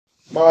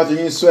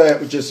Makadunyiswe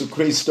uJesu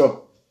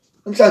Kristo.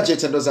 Namhlanje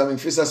thando zami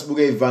ngifisa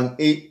sibuke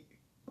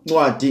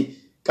incwadi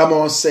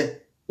kaMose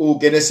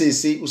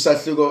uGenesis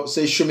usahluko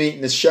seshumi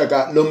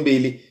nesishaka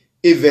lombili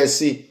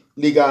ivesi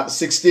lika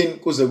 16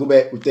 kuze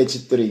kube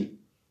u33.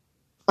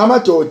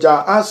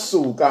 Amadoda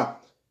asuka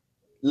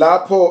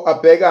lapho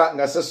abheka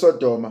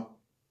ngaseSodoma.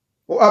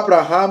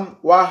 uAbraham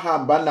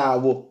wahamba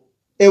nawo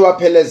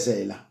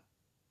ewaphelezela.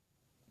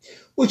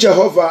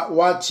 uJehova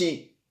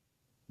wathi,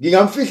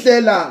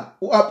 ngingamfihlela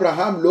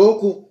uAbraham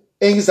lokhu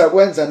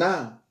engizakwenza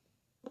na?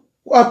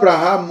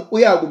 uAbraham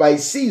uyakuba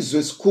isizwe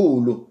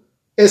esikhulu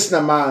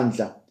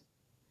esinamandla.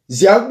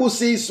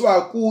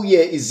 Ziyakubusiswa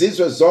kuye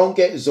izizwe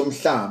zonke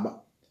zomhlaba.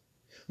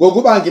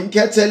 Ngokuba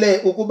ngimkhethele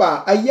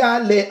ukuba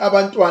ayale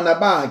abantwana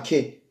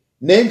bakhe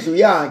nendlu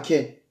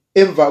yakhe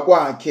emva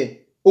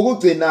kwakhe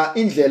ukugcina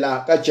indlela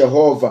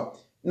kaJehova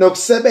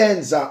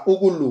nokusebenza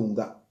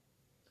ukulunga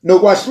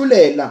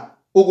nokwahlulela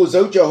ukuze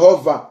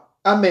uJehova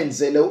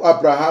amenzele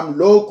uAbraham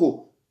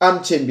lokhu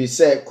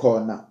amthembise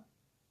khona.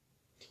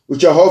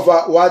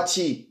 uJehova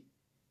wathi,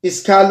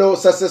 isikhalo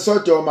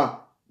saseSodoma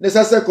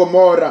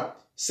nesaseGomora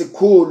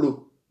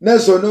sikhulu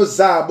nezono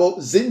zabo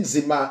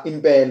zinzima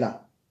impela.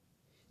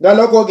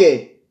 Ngalokho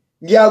ke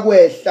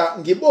ngiyakwehla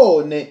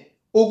ngibone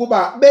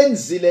ukuba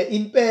benzile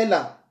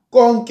impela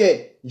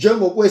konke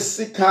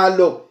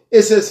njengokwesikhalo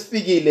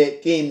esesifikile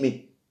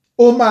kimi.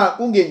 Uma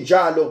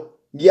kungenjalo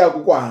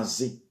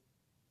ngiyakukwazi.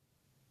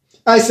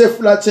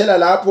 Ayisefulathela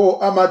lapho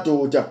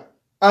amadoda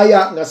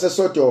aya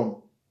ngaseSodoma.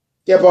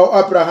 Kepha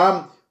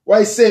uAbraham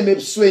wayeseme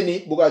ebusweni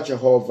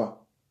bukaJehova.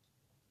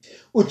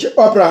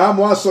 uAbraham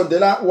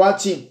wasondela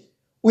wathi,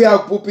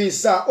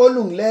 uyakubhubhisa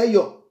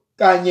olungileyo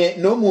kanye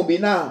nomubi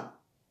na?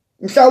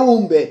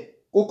 Mhlawumbe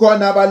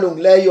kukhona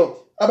abalungileyo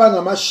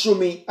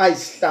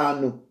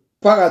abangama50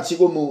 phakathi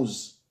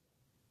komuzi.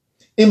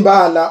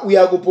 Imbala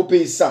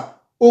uyakubhubhisa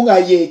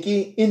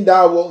ungayeki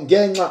indawo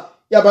ngenxa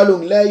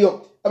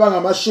yabalungileyo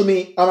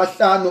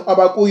abangama50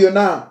 abakuyo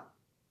na?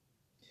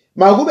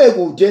 Makube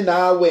kude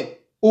nawe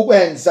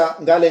ukwenza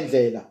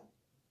ngalendlela,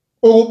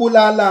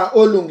 ukubulala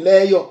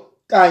olungileyo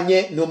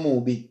kanye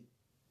nomubi.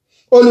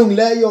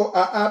 Olungileyo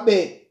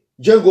aabe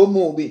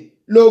njengomubi,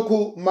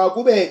 lokhu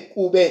makube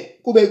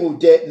kube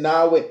kude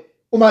nawe.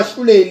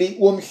 Umahluleli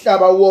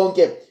womhlaba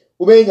wonke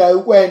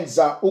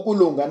ubengayikwenza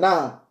ukulunga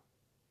na?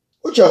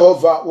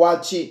 uJehova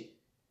wathi,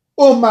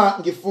 uma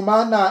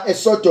ngifumana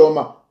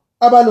eSodoma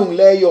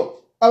abalungileyo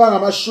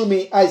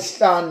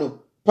abangama50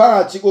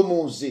 phakathi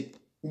komuzi,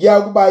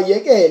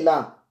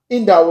 ngiyakubayekela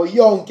indawo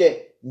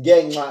yonke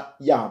ngenxa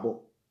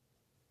yabo.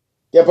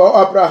 Kepha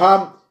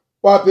uAbraham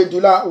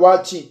waphendula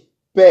wathi,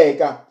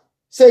 bheka,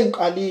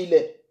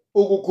 sengiqalile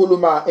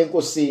ukukhuluma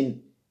enkosini,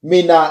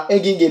 mina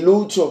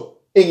engingelutho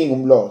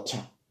engingumlotha.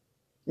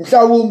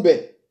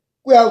 Mhlawumbe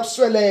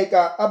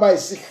kuyakusweleka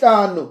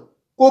abayisihlanu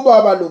kuba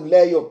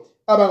abalungileyo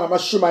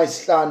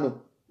abangama50.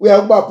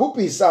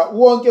 Uyakubabhubhisa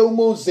wonke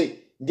umuzi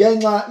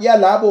ngenxa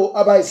yalabo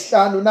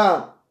abayisihlanu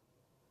na?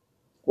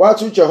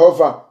 Wathi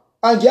uJehova,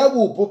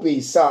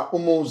 angiyakubhubhisa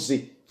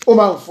umuzi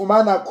uma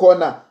ngifumana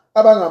khona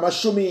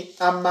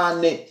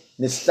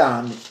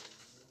abangama45.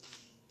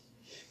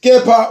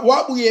 Kepha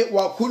wabuye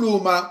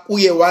wakhuluma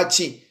kuye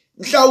wathi,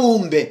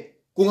 mhlawumbe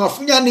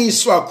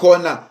kungafunyaniswa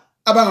khona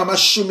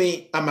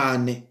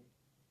abangama40.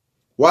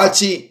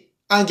 Wathi,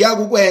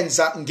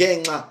 angiyakukwenza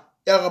ngenxa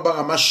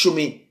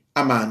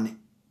yabangama40.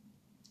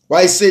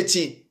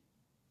 Wayesethi,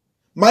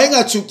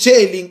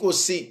 mayingathukutheli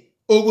inkosi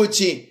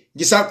ukuthi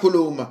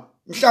ngisakhuluma,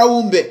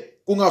 mhlawumbe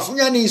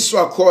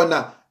kungafunyaniswa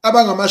khona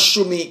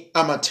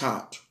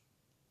abangama30.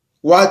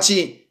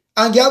 Wathi,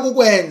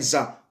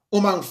 angiyakukwenza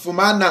uma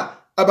ngifumana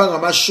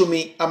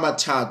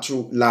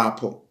abangama30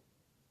 lapho.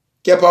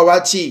 Kepha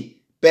wathi,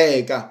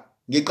 bheka,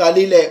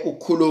 ngiqalile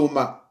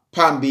ukukhuluma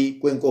phambi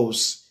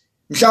kwenkosi,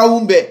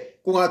 mhlawumbe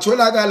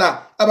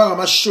kungatholakala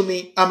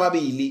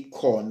abangama20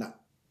 khona.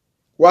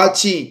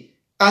 Wathi,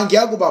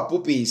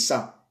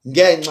 angiyakubabhubhisa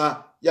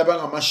ngenxa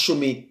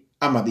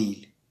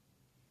yabangama20.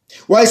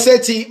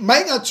 Wayesethi,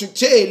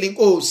 mayingathukutheli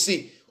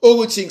inkosi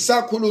ukuthi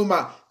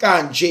ngisakhuluma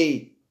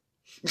kanje,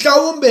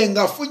 mhlawumbe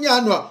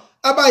ngafunyanwa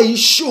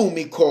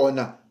abayi10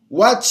 khona.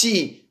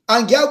 Wathi,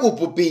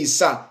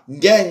 angiyakubhubhisa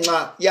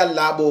ngenxa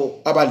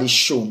yalabo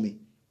abali10.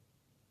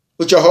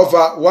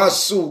 uJehova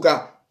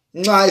wasuka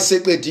nxa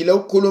eseqedile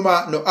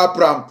ukukhuluma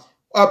noAbraham.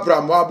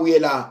 uAbraham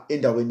wabuyela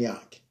endaweni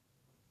yakhe.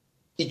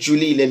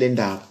 Ijulile le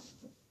ndaba.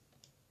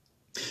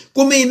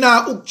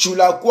 Kumina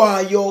ukujula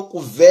kwayo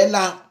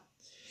kuvela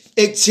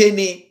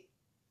ekutheni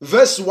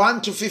verse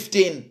 1 to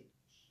 15.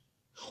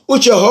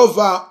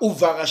 uJehova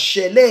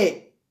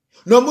uvakashele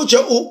noma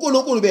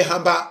uNkulunkulu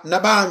behamba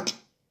nabantu.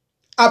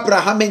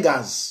 Abraham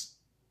engazi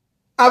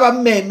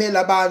abameme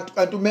labantu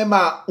kanti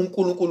umema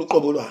uNkulunkulu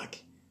uqobo lwakhe.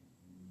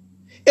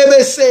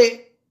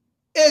 Ebese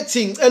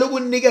ethi ngicela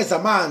ukunikeza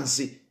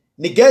amanzi,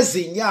 nigeza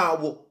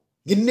inyawo,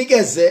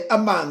 nginikeze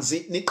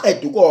amanzi,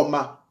 niqede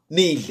ukoma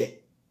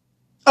nidle.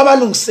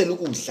 Abalungisela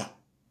ukudla.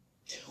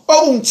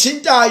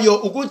 Okungithintayo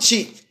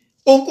ukuthi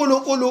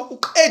uNkulunkulu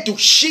uqeda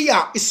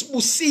ukushiya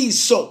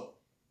isibusiso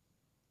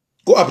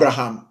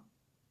ku-Abraham.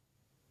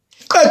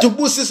 Qeda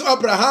ukubusisa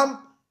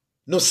u-Abraham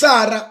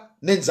noSara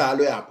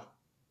nenzalo yabo.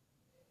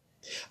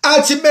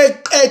 Athi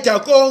meqeda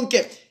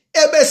konke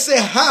ebese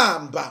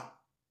hamba.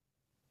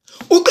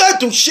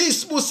 Uqeda ukushiya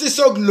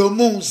isibusiso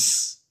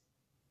kulomuzi.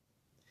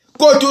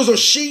 Kodwa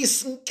uzoshiya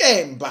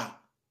isinkemba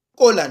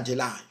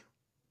kolandelayo.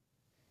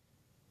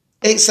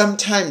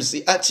 Sometimes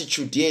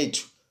i-attitude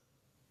yethu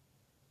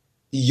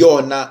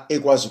iyona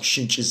ekwazi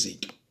ukushintsha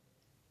izinto.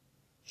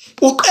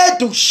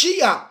 Uqeda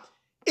ukushiya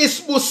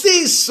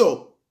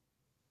isibusiso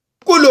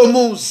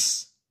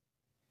kulomuzi,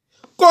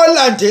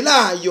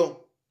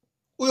 kolandelayo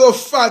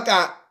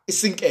uyofaka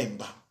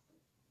isinkemba.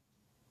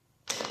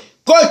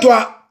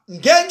 Kodwa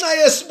ngenxa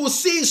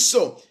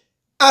yesibusiso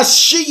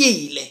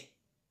asishiyile,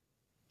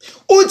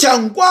 uthi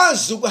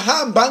angikwazi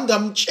ukuhamba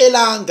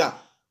ngamtshelanga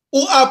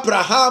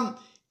u-Abraham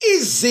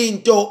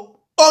izinto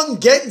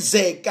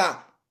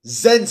ongenzeka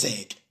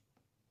zenzeke.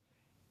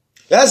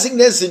 Yazi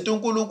kunezinto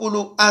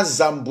uNkulunkulu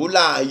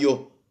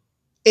azambulayo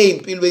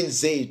empilweni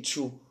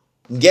zethu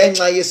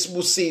ngenxa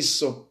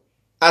yesibusiso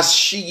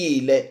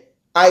asishiyile,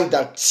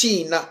 either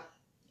thina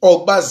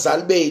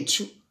okubazali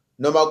bethu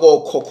noma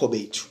kokhokho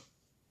bethu.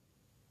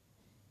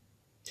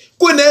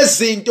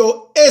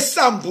 Kunezinto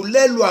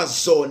esambulelwa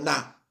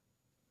zona,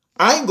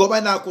 hayi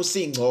ngoba nakho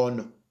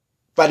singcono,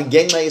 but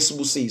ngenxa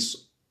yesibusiso.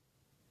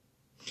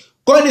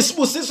 Khona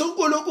isibusiso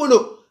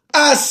uNkulunkulu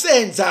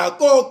asenza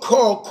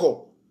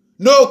kokhokho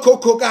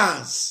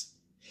nokhokhokazi,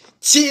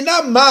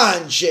 thina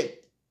manje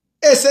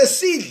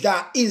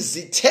esesidla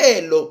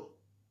izithelo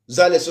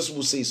zaleso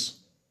sibusiso.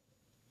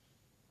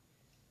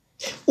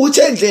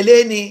 Uthe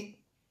endleleni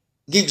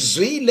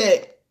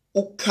ngikuzwile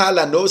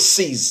ukukhala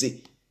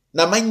nosizi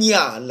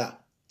namanyala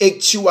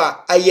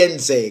ekuthiwa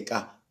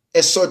ayenzeka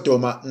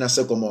eSodoma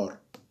naseGomora.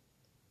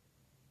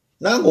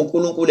 Nangu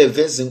uNkulunkulu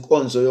eveza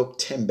inkonzo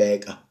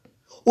yokuthembeka.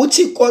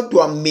 Uthi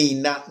kodwa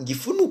mina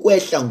ngifuna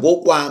ukwehla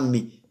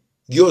ngokwami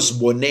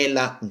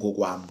ngiyozibonela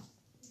ngokwami.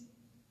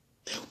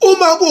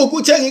 Uma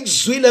kuwukuthi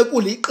engikuzwile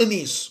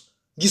kuliqiniso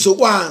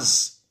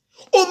ngizokwazi.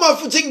 Uma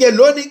futhi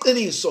ngelona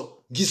iqiniso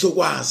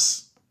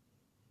ngizokwazi.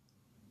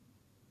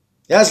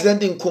 Yazi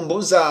lento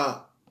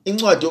ngikhumbuza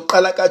incwadi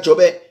yokuqala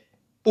kaJobe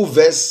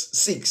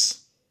uverse 6.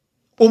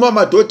 Uma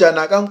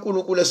amadodana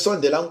kaNkulunkulu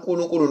esondela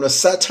uNkulunkulu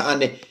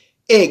noSathane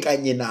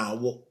ekanye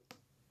nawo,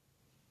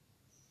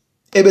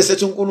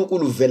 ebesethi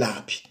uNkulunkulu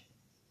uvelaphi?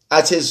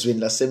 Athi ezweni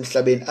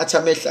lasemhlabeni. Athi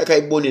amehlo akhe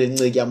ayibonile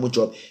inceki yami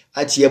uJobe.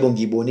 Athi yebo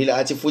ngiyibonile.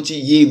 Athi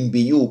futhi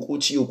yimbi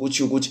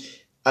ukuthi.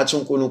 Athi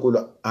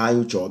uNkulunkulu hayi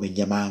uJobe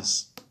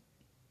ngiyamazi.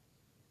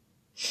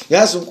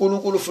 Yazi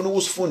uNkulunkulu ufuna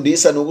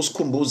ukusifundisa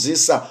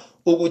nokusikhumbuzisa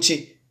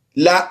ukuthi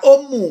la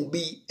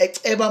omubi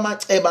eceba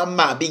amaceba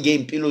amabi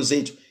ngeimpilo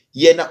zethu,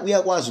 yena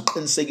uyakwazi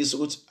uqinisekisa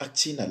ukuthi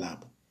akuthina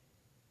labo.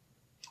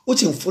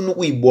 Uthi ngifuna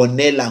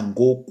ukuyibonela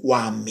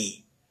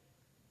ngokwami.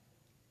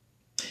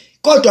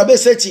 Kodwa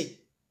besethi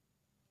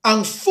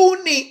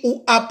angifuni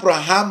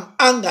uAbraham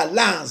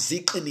angalazi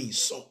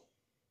iqiniso.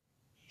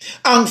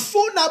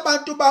 Angifuni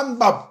abantu bami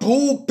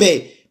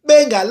babhubhe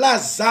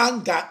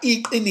bengalazanga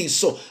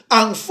iqiniso.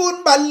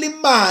 Angifuni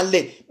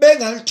balimale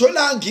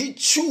bengalitholanga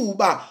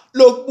ithuba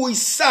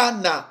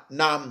lokubuyisana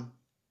nami.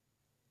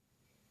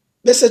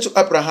 Besethi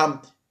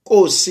uAbraham,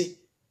 Nkosi,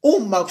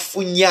 uma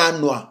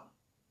kufunyanwa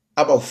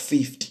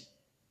abawu-50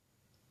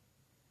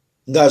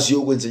 ngazi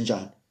yokwenza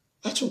njani?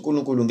 Athi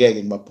uNkulunkulu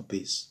ngeke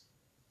ngibabhubhise.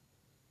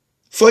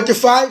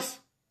 45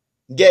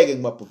 ngeke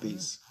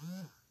ngibabhubhise.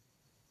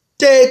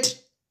 30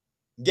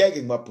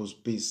 ngeke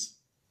ngibabhubhise.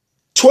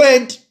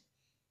 20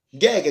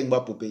 ngeke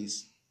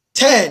ngibabhubhise.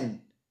 10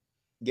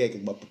 ngeke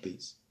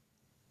ngibabhubhise.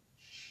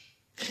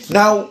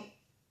 Now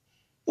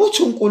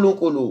uthi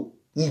uNkulunkulu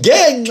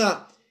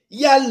ngenxa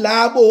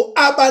yalabo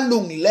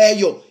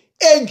abalungileyo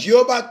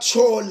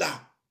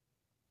engiyobathola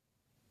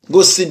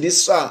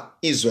ngosindiswa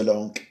izwe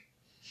lonke.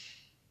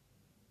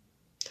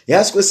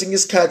 Yazi kwesinye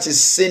isikhathi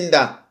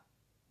sisinda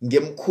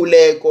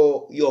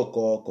ngemkhuleko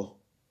yogogo.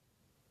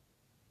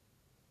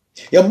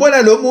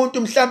 Yambona lo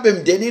muntu mhlambe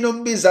emndenini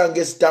ombiza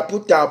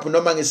ngesidaphudaphu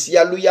noma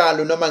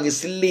ngesiyaluyalo noma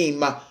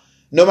ngesilima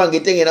noma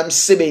ngento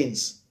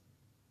engenamsebenzi.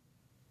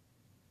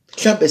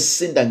 Mhlambe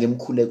sisinda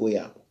ngemkhuleko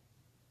yabo.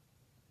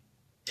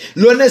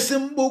 Lona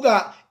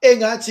simbuka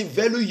engathi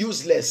vele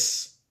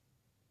useless.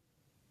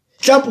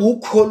 Mhlambe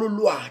ukholo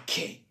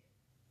lwakhe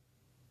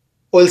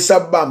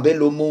olisabambe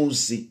lo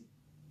muzi.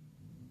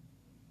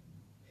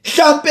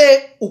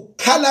 Mhlambe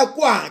ukukhala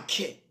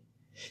kwakhe,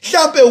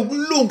 mhlambe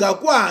ukulunga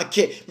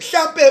kwakhe,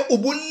 mhlambe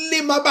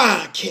ubulima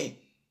bakhe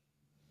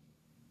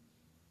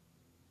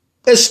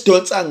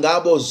esidonsa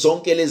ngabo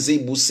zonke lezi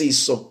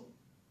zibusiso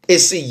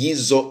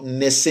esiyizo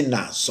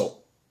nesinazo.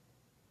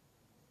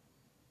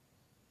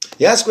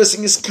 Yazi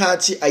kwesinye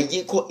isikhathi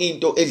ayikho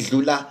into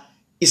edlula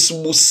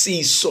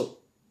isibusiso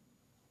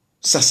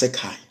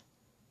sasekhaya.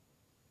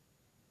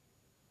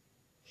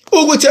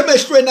 Ukuthi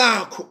emehlweni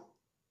akho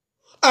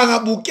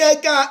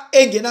angabukeka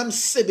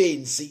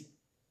engenamsebenzi,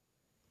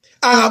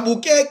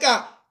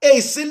 angabukeka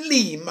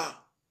eyisilima,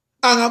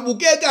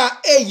 angabukeka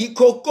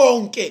eyikho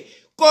konke,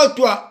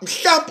 kodwa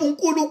mhlawumbe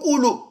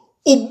uNkulunkulu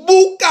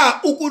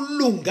ubuka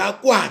ukulunga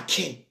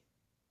kwakhe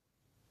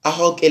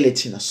ahokele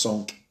thina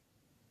sonke.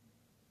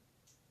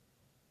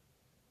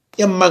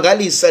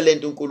 Yamangalisa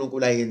lento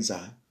uNkulunkulu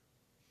ayenzayo.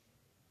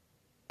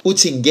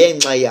 Uthi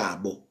ngenxa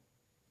yabo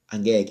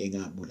angeke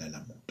ngabulala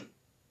muntu.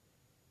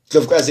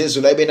 Ndlovukazi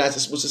yezulu ayibenathi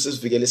sibusise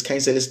sivikele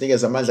isikhanyisele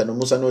sinikeza amandla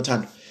nomusa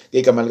nothando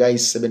ngegama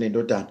likaYise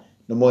benendodana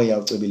nomoya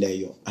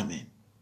ucebileyo. Amen.